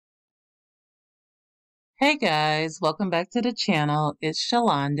Hey guys, welcome back to the channel. It's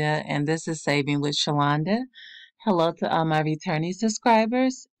Shalonda and this is Saving with Shalonda. Hello to all my returning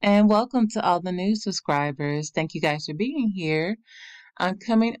subscribers and welcome to all the new subscribers. Thank you guys for being here. I'm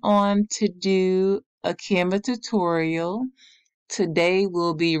coming on to do a Canva tutorial. Today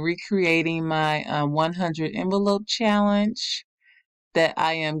we'll be recreating my 100 envelope challenge that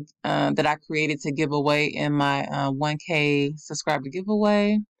I created to give away in my 1K subscriber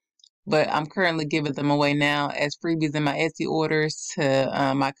giveaway. But I'm currently giving them away now as freebies in my Etsy orders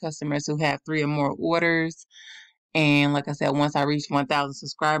to my customers who have 3 or more orders. And like I said, once I reach 1,000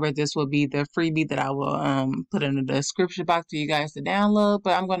 subscribers, this will be the freebie that I will put in the description box for you guys to download.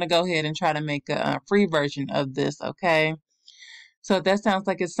 But I'm going to go ahead and try to make a free version of this, okay? So if that sounds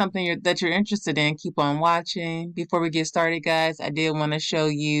like it's something that you're interested in, keep on watching. Before we get started, guys, I did want to show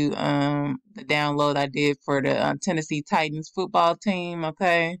you the download I did for the Tennessee Titans football team,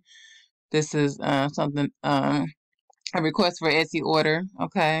 okay? This is something a request for Etsy order.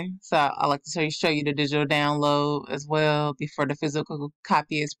 Okay, so I like to show you the digital download as well before the physical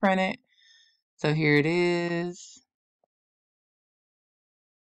copy is printed. So here it is.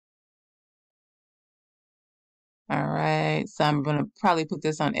 All right, so I'm gonna probably put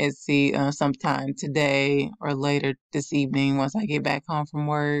this on Etsy sometime today or later this evening once I get back home from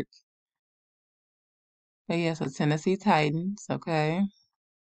work. But yeah, so Tennessee Titans. Okay.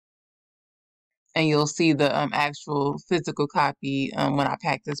 And you'll see the actual physical copy when I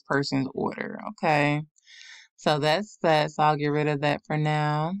pack this person's order, okay? So that's that. So I'll get rid of that for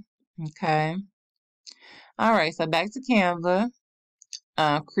now. Okay. All right. So back to Canva.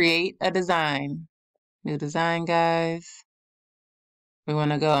 Create a design. New design, guys. We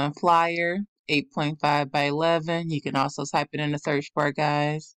want to go on flyer 8.5 by 11. You can also type it in the search bar,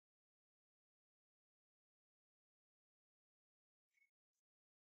 guys.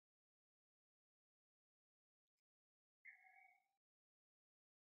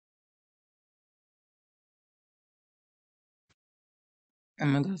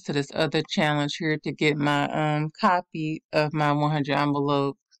 I'm gonna go to this other challenge here to get my copy of my 100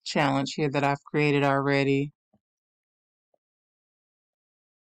 envelope challenge here that I've created already,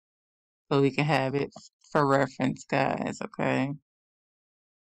 so we can have it for reference, guys. Okay.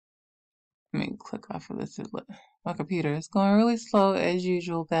 Let me click off of this. My computer is going really slow as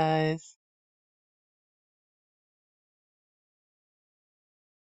usual, guys.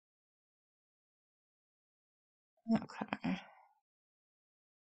 Okay.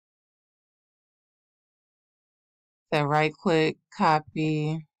 So right click,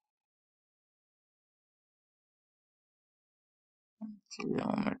 copy. Do that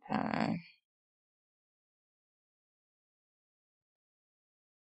one more time.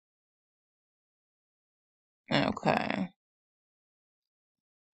 Okay.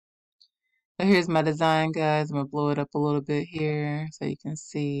 So here's my design, guys. I'm gonna blow it up a little bit here so you can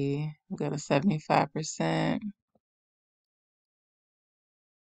see. We got a 75%.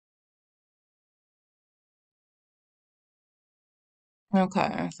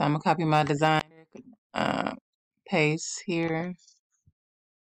 Okay, so I'm gonna copy my design, uh, paste here.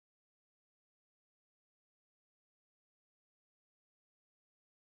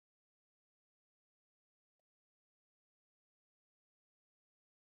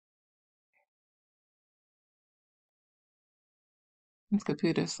 This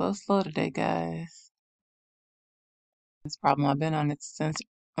computer's so slow today, guys. This problem, I've been on it since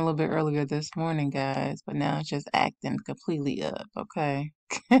a little bit earlier this morning, guys, but now it's just acting completely up, okay?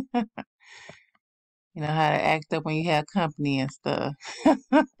 You know how to act up when you have company and stuff.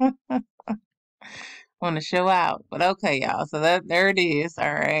 Want to show out, but okay, y'all. So there it is.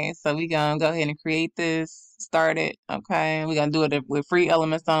 All right. So we gonna go ahead and create this, start it. Okay. We're gonna do it with free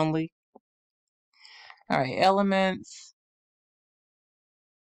elements only. All right, elements.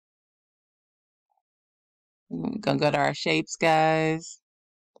 We're gonna go to our shapes, guys.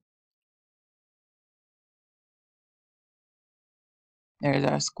 There's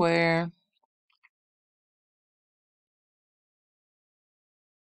our square.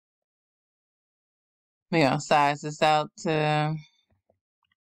 We're gonna size this out to,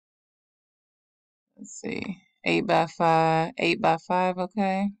 let's see, 8 by 5, 8 by 5.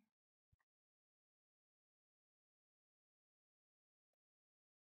 Okay.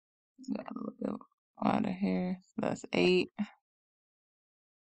 Got a little bit out of here. So that's 8.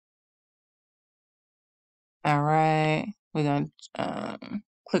 All right. We're gonna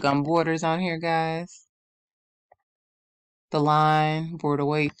click on borders on here, guys. The line, border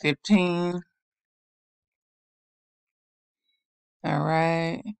weight 15. All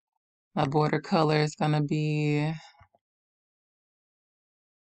right. My border color is gonna be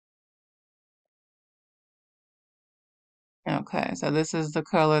Okay, so this is the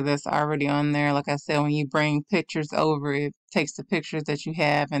color that's already on there. Like I said, when you bring pictures over, it takes the pictures that you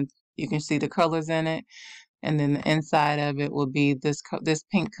have and you can see the colors in it. And then the inside of it will be this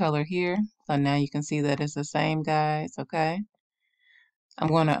pink color here. So now you can see that it's the same, guys, okay? I'm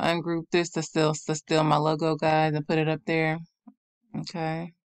going to ungroup this to steal my logo, guys, and put it up there,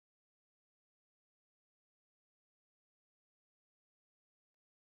 okay?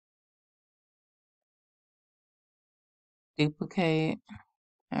 Duplicate.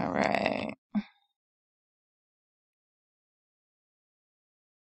 All right.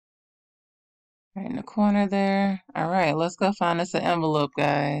 Right in the corner there. All right, let's go find us an envelope,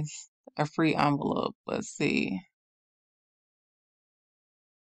 guys. A free envelope. Let's see.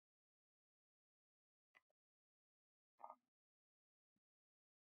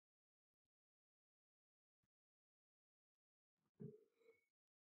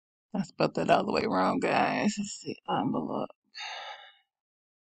 I spelled that all the way wrong, guys. Let's see. Envelope.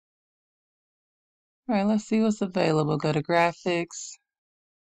 All right, let's see what's available. Go to graphics.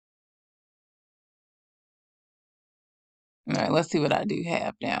 All right, let's see what I do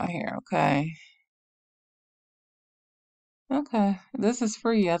have down here, okay? Okay, this is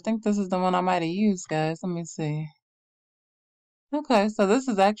free. I think this is the one I might have used, guys. Let me see. Okay, so this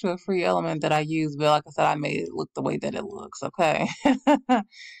is actually a free element that I use, but like I said, I made it look the way that it looks, okay?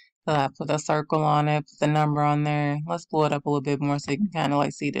 So I put a circle on it, put the number on there. Let's blow it up a little bit more so you can kind of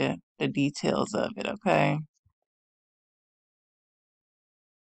like see the details of it, okay?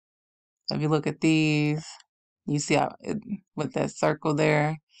 So if you look at these, you see with that circle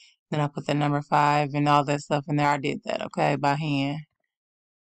there, then I put the number 5 and all that stuff in there. I did that, okay, by hand.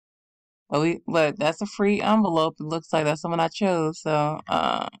 But that's a free envelope. It looks like that's the one I chose. So,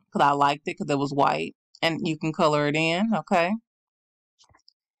 cause I liked it because it was white and you can color it in. Okay.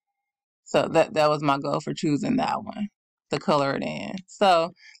 So that was my goal for choosing that one, to color it in.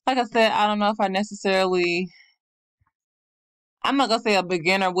 So, like I said, I don't know if I'm not gonna say a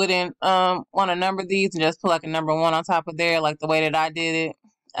beginner wouldn't want to number these and just put like a number 1 on top of there, like the way that I did it.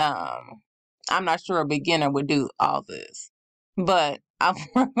 I'm not sure a beginner would do all this, but I'm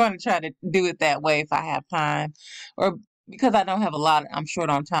going to try to do it that way if I have time, or because I don't have a lot. I'm short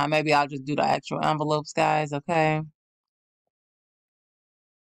on time. Maybe I'll just do the actual envelopes, guys. Okay.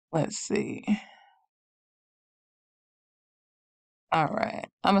 Let's see. All right.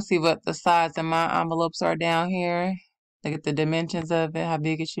 I'm gonna see what the size of my envelopes are down here. Look at the dimensions of it, how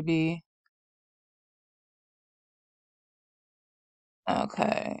big it should be.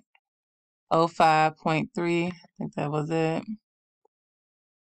 Okay. 05.3. I think that was it.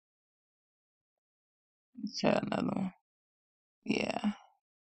 Let's try another one. Yeah.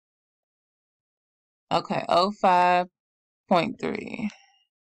 Okay. 05.3.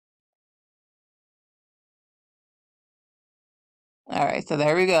 All right. So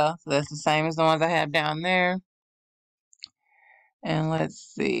there we go. So that's the same as the ones I have down there. And let's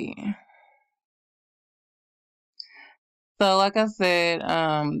see. So like I said,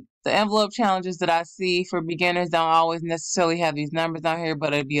 the envelope challenges that I see for beginners don't always necessarily have these numbers on here,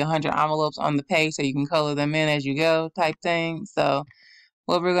 but it'd be 100 envelopes on the page so you can color them in as you go type thing. So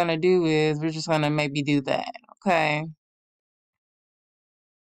what we're going to do is we're just going to maybe do that. Okay.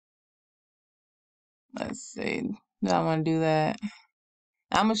 Let's see. Do I want to do that?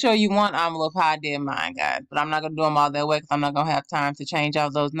 I'm going to show you one envelope how I did mine, guys, but I'm not going to do them all that way because I'm not going to have time to change all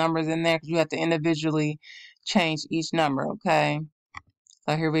those numbers in there because you have to individually change each number, okay?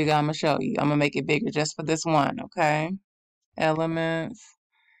 So here we go. I'm going to show you. I'm going to make it bigger just for this one, okay? Elements.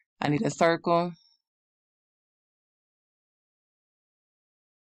 I need a circle.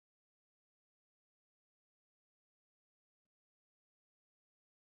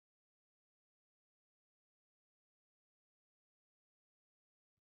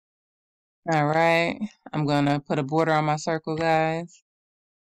 All right. I'm going to put a border on my circle, guys.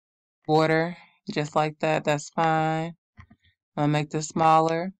 Border, just like that. That's fine. I'll make this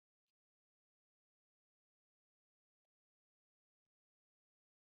smaller.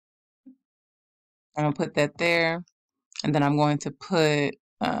 I'm going to put that there. And then I'm going to put,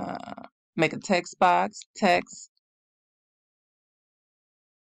 make a text box, text,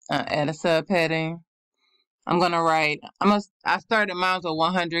 add a subheading. I'm going to write, I started mine with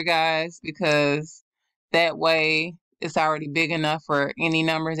 100, guys, because that way it's already big enough for any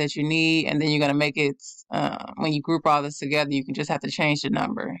numbers that you need. And then you're going to make it, when you group all this together, you can just have to change the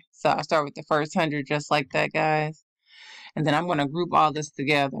number. So I start with the first 100 just like that, guys. And then I'm going to group all this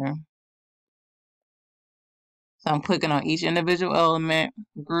together. So I'm clicking on each individual element,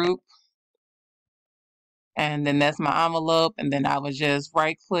 group, and then that's my envelope. And then I would just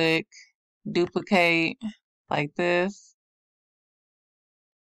right click, duplicate like this.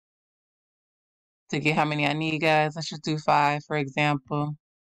 to get how many I need, guys. Let's just do 5, for example.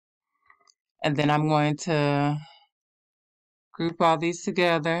 And then I'm going to group all these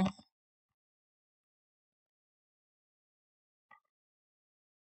together.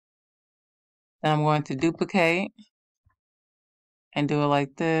 Then I'm going to duplicate and do it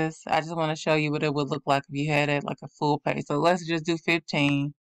like this. I just want to show you what it would look like if you had it like a full page. So let's just do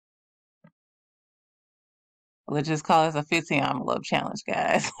 15. Let's just call this a 15 envelope challenge,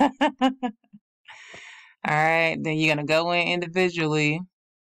 guys. All right, then you're going to go in individually.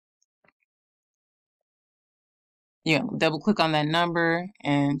 You're going to double click on that number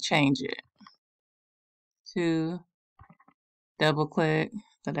and change it. 2, double click,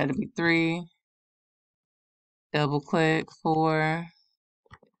 so that'll be 3. Double click, 4,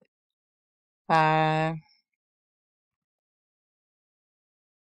 5.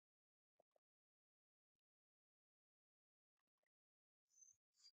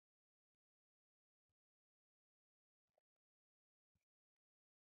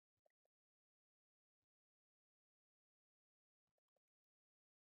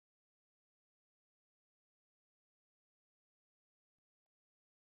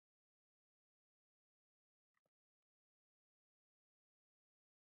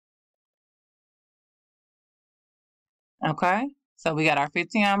 Okay, so we got our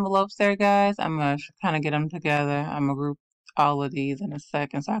 15 envelopes there, guys. I'm going to kind of get them together. I'm going to group all of these in a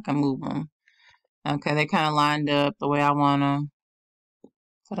second so I can move them. Okay, they kind of lined up the way I want them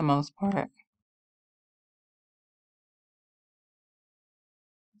for the most part.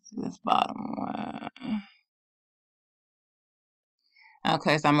 Let's see this bottom one.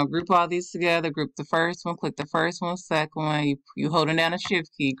 Okay, so I'm going to group all these together. Group the first one, click the first one, second one. You holding down a shift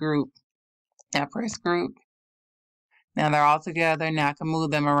key, group. Now press group. Now they're all together. Now I can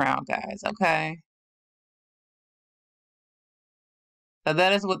move them around, guys, okay? So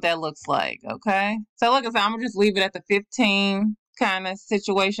that is what that looks like, okay? So like I said, I'm going to just leave it at the 15 kind of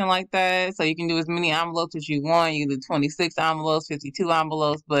situation like that. So you can do as many envelopes as you want. You can do 26 envelopes, 52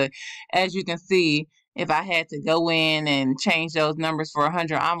 envelopes. But as you can see, if I had to go in and change those numbers for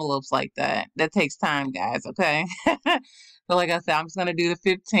 100 envelopes like that, that takes time, guys, okay? So like I said, I'm just going to do the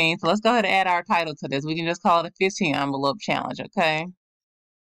 15. So let's go ahead and add our title to this. We can just call it a 15 envelope challenge, okay?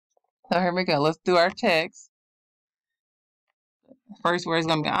 So here we go. Let's do our text. First word is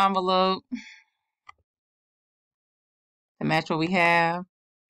going to be envelope to match what we have.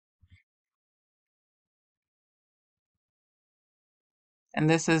 And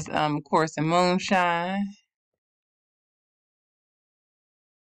this is, of course, a moonshine.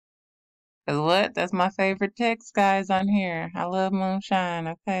 Cause what? That's my favorite text, guys, on here. I love moonshine.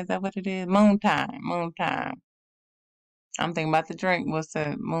 Okay, is that what it is? Moontime. Moontime. I'm thinking about the drink. What's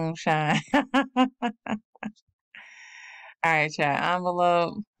that? Moonshine. All right, chat.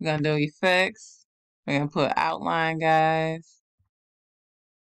 Envelope. We're gonna do effects. We're gonna put outline, guys.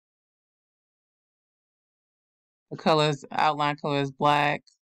 The colors, outline color is black.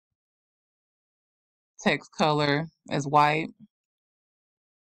 Text color is white.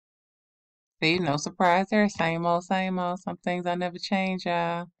 See, no surprise there. Same old, same old. Some things I never change,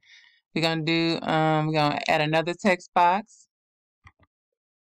 y'all. We're gonna do, we're gonna add another text box.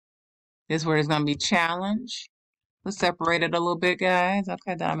 This word is gonna be challenge. Let's separate it a little bit, guys.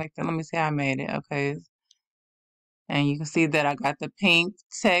 Okay, then I make that. Let me see how I made it. Okay. And you can see that I got the pink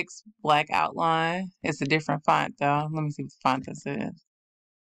text, black outline. It's a different font though. Let me see what font this is.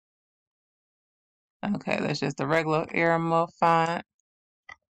 Okay, that's just the regular Arial font.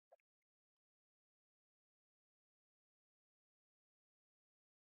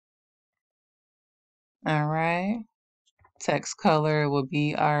 All right. Text color will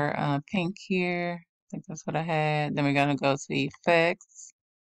be our pink here. I think that's what I had. Then we're gonna go to effects,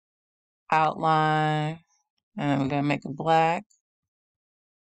 outline, and we're gonna make it black.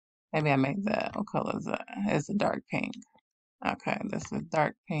 Maybe I made that. What color is that? It's a dark pink. Okay, this is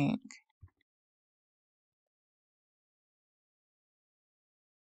dark pink.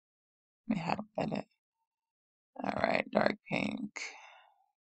 Let me highlight it. All right, dark pink.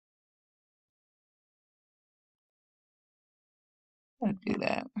 Let's do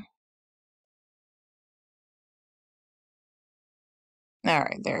that. All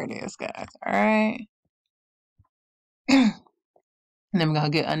right, there it is, guys. All right. And then we're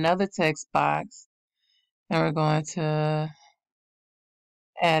going to get another text box. And we're going to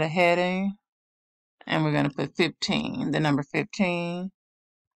add a heading. And we're going to put 15, the number 15.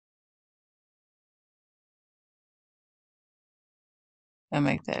 And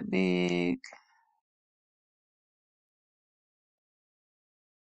make that big.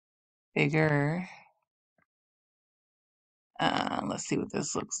 Bigger. Let's see what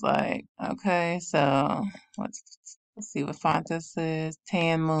this looks like. Okay, so let's see what font this is.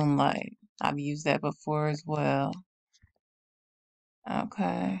 Tan Moonlight. I've used that before as well.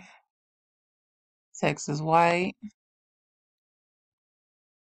 Okay. Text is white.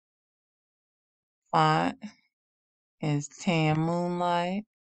 Font is Tan Moonlight.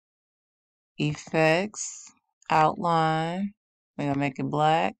 Effects. Outline. We're gonna make it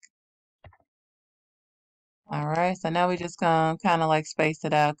black. Alright, so now we just gonna kind of like space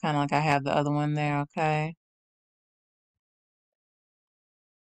it out, kind of like I have the other one there, okay?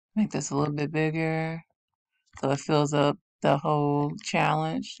 Make this a little bit bigger so it fills up the whole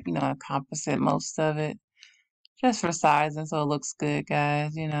challenge, encompassing most of it. Just for sizing so it looks good,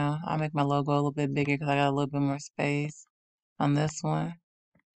 guys. I'll make my logo a little bit bigger because I got a little bit more space on this one.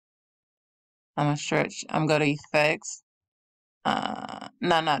 I'm gonna stretch, I'm gonna go to effects. No,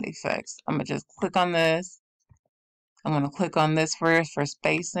 not effects. I'm gonna just click on this. I'm gonna click on this first for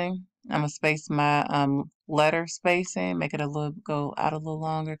spacing. I'm gonna space my letter spacing, make it go out a little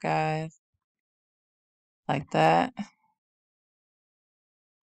longer, guys. Like that.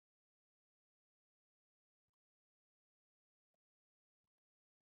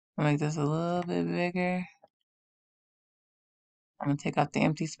 I'll make this a little bit bigger. I'm gonna take off the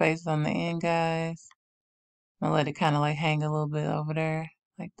empty spaces on the end, guys. I'm gonna let it kind of like hang a little bit over there,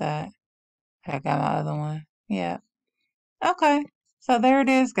 like that. I got my other one. Yeah. Okay. So there it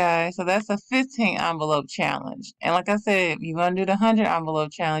is, guys. So that's a 15 envelope challenge. And like I said, if you're gonna do the 100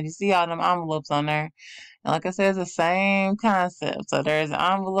 envelope challenge, you see all them envelopes on there. And like I said, it's the same concept. So there's an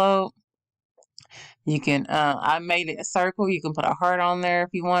envelope. You can, I made it a circle. You can put a heart on there if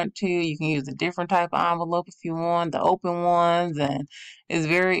you want to. You can use a different type of envelope if you want, the open ones. And it's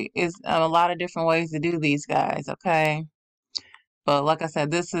a lot of different ways to do these, guys, okay? But like I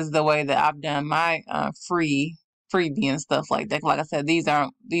said, this is the way that I've done my freebie and stuff like that. Like I said, these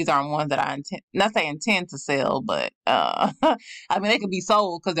aren't ones that I not say intend to sell, but I mean they could be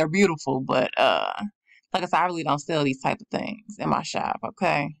sold because they're beautiful. But like I said, I really don't sell these type of things in my shop,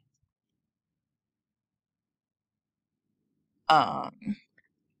 okay? Um,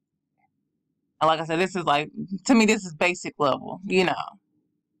 and like I said, this is like, to me, this is basic level, Like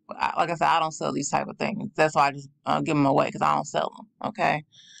I said, I don't sell these type of things. That's why I just give them away because I don't sell them, okay?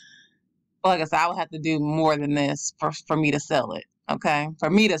 But like I said, I would have to do more than this for me to sell it, okay? For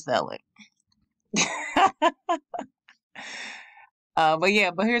me to sell it.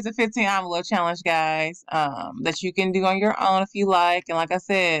 But here's a 15 envelope challenge, guys, that you can do on your own if you like. And like I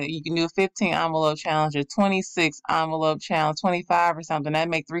said, you can do a 15 envelope challenge, a 26 envelope challenge, 25 or something. That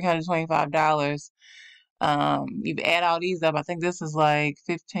make $325. You add all these up. I think this is like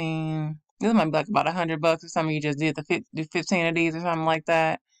 15. This might be like about $100 or something. You just did do 15 of these or something like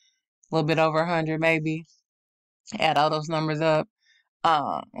that. A little bit over 100 maybe. Add all those numbers up.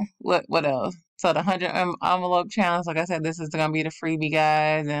 Um, what else? So the 100 envelope challenge, like I said, this is gonna be the freebie,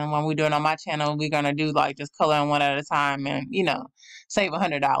 guys. And when we do it on my channel, we're gonna do like just coloring one at a time, and save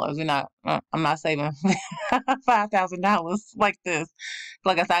 $100. I'm not saving $5,000 like this.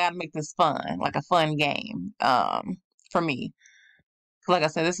 Like I said, I gotta make this fun, like a fun game. For me, like I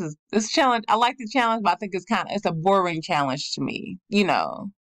said, this challenge. I like the challenge, but I think it's a boring challenge to me.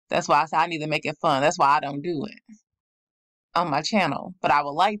 That's why I said I need to make it fun. That's why I don't do it on my channel, but I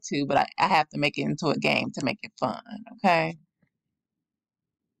would like to, but I have to make it into a game to make it fun, okay?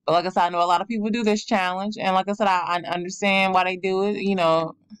 But like I said, I know a lot of people do this challenge, and like I said, I understand why they do it.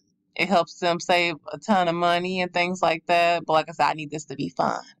 It helps them save a ton of money and things like that. But like I said, I need this to be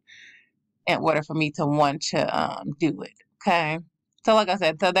fun in order for me to want to do it, okay? So like I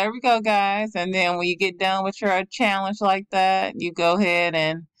said, so there we go, guys. And then when you get done with your challenge like that, you go ahead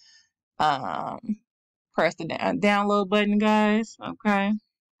and um, press the download button, guys, okay?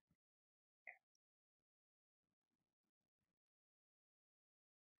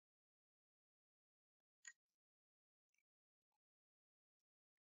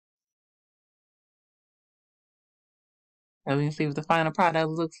 So we can see what the final product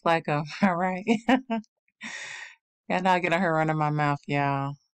looks like. All right. Yeah, now I get on here running my mouth,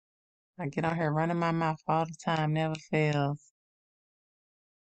 y'all. I get on here running my mouth all the time, never fails.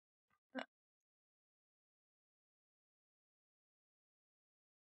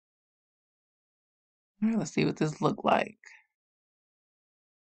 All right, let's see what this look like.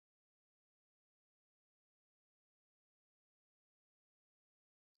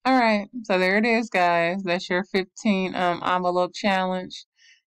 All right, so there it is, guys. That's your 15 envelope challenge.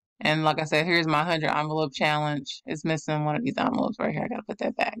 And like I said, here's my 100 envelope challenge. It's missing one of these envelopes right here. I gotta put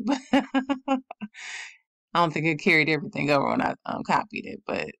that back. I don't think it carried everything over when I copied it,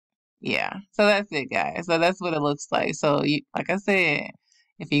 but Yeah, so that's it, guys. So that's what it looks like. So you, like I said,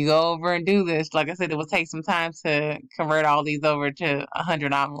 if you go over and do this, like I said, it will take some time to convert all these over to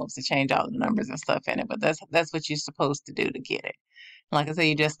 100 envelopes to change all the numbers and stuff in it. But that's what you're supposed to do to get it. Like I said,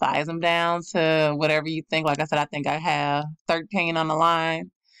 you just size them down to whatever you think. Like I said, I think I have 13 on the line,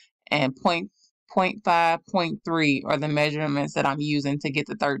 and point 5, point 3 are the measurements that I'm using to get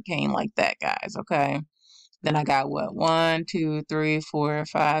to 13 like that, guys. Okay. Then I got what? 1, 2, 3, 4,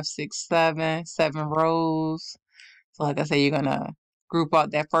 5, 6, 7, 7 rows. So like I said, you're gonna group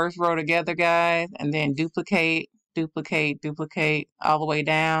out that first row together, guys, and then duplicate, duplicate, duplicate all the way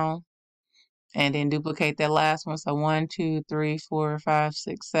down, and then duplicate that last one. So 1, 2, 3, 4, 5,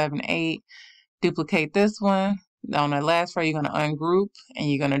 6, 7, 8. Duplicate this one. On the last row, you're gonna ungroup and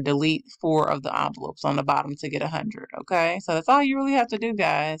you're gonna delete 4 of the envelopes on the bottom to get 100. Okay, so that's all you really have to do,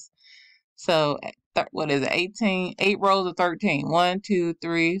 guys. So what is it? 18, 8 rows of 13. 1, 2,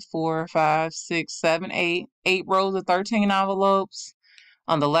 3, 4, 5, 6, 7, 8. 8 rows of 13 envelopes.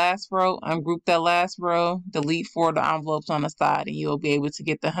 On the last row, ungroup that last row, delete 4 of the envelopes on the side, and you'll be able to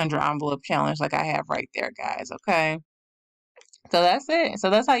get the 100 envelope challenge like I have right there, guys. Okay. So that's it. So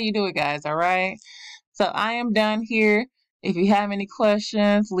that's how you do it, guys. All right. So I am done here. If you have any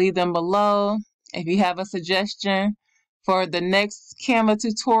questions, leave them below. If you have a suggestion for the next Canva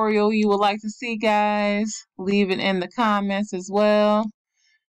tutorial you would like to see, guys, leave it in the comments as well.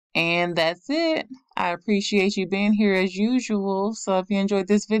 And that's it. I appreciate you being here as usual. So if you enjoyed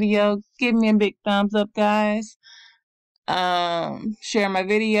this video, give me a big thumbs up, guys. Share my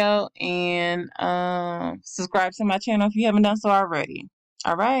video and subscribe to my channel if you haven't done so already.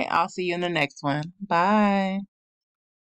 All right, I'll see you in the next one. Bye.